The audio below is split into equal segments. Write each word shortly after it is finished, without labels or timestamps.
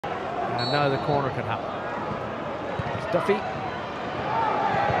And now the corner can happen. It's Duffy.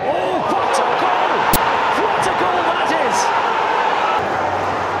 Oh, what a goal! What a goal that is!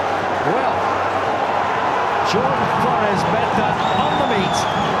 Well, Jordan Flores met that on the meat.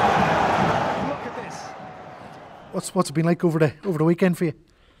 Look at this. What's it been like over the weekend for you?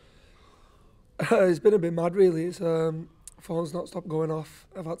 It's been a bit mad, really. It's phone's not stopped going off.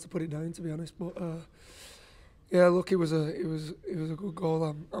 I've had to put it down, to be honest. But yeah, look, it was a good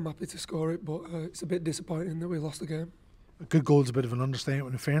goal. I'm happy to score it, but it's a bit disappointing that we lost the game. A good goal's a bit of an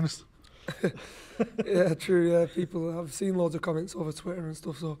understatement, in fairness. Yeah, true. Yeah, people. I've seen loads of comments over Twitter and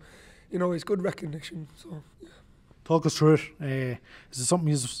stuff. So, you know, it's good recognition. So, yeah. Talk us through it. Is it something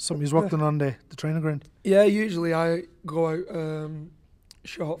you've worked on the training ground? Yeah, usually I go out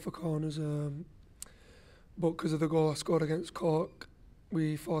short for corners, but because of the goal I scored against Cork,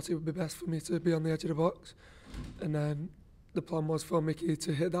 we thought it would be best for me to be on the edge of the box, and then the plan was for Mickey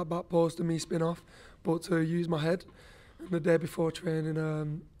to hit that back post and me spin off, but to use my head. And the day before training,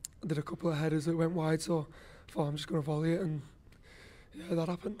 I did a couple of headers that went wide, so I thought I'm just going to volley it, and yeah, that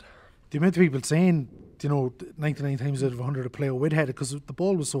happened. Do you mean to people saying, 99 times out of 100 a player would head it because the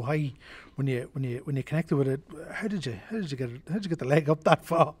ball was so high when you connected with it? How did you get the leg up that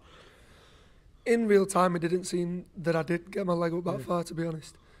far? In real time, it didn't seem that I did get my leg up that far, to be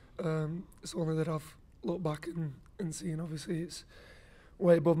honest. It's only that I've looked back and seen, obviously, it's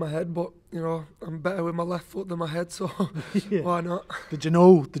way above my head, but, you know, I'm better with my left foot than my head, so yeah. Why not? Did you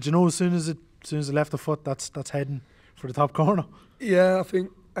know as soon as it left the foot, that's heading for the top corner? Yeah, I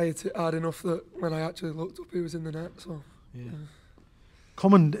think I hit it hard enough that when I actually looked up, it was in the net, so yeah.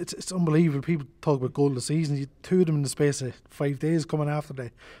 Coming, it's unbelievable. People talk about goal of the season. You two of them in the space of 5 days coming after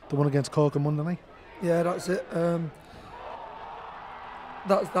the one against Cork on Monday night. Yeah, that's it.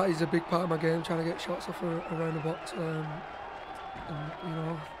 That is a big part of my game, trying to get shots off around the box. And you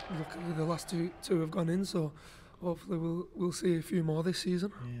know, look, the last two have gone in, so hopefully we'll see a few more this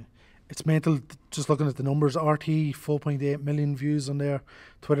season. Yeah. It's mental, just looking at the numbers. RT 4.8 million views on their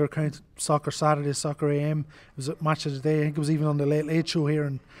Twitter account. Soccer Saturday, Soccer AM. It was a match of the day. I think it was even on the Late Late Show here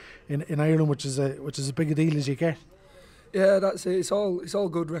in Ireland, which is as big a deal as you get. Yeah, that's it. It's all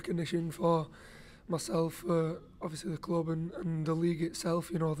good recognition for myself, obviously the club and the league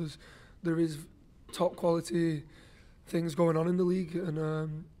itself. You know, there is top quality things going on in the league,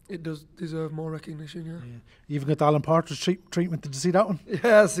 and it does deserve more recognition. Yeah. You even got the Alan Partridge treatment. Did you see that one?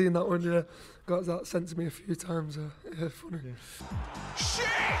 Yeah, I've seen that one. Yeah, got that sent to me a few times. Yeah, funny. Yeah. Shit!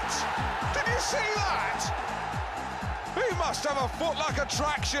 Did you see that? He must have a foot like a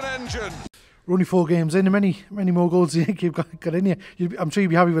traction engine. We're only 4 games in. How many more goals do you think you've got in you? I'm sure you'd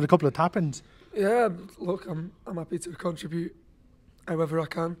be happy with a couple of tap-ins. Yeah, look, I'm happy to contribute however I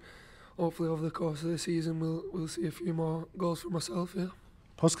can. Hopefully over the course of the season we'll see a few more goals for myself. Yeah.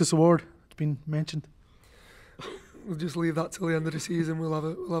 Puskas Award, it's been mentioned. We'll just leave that till the end of the season. We'll have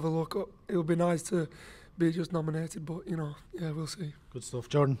a look up. It'll be nice to be just nominated, but you know, yeah, we'll see. Good stuff,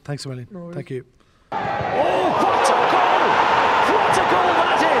 Jordan. Thanks a million. No worries. Thank you. Oh, what a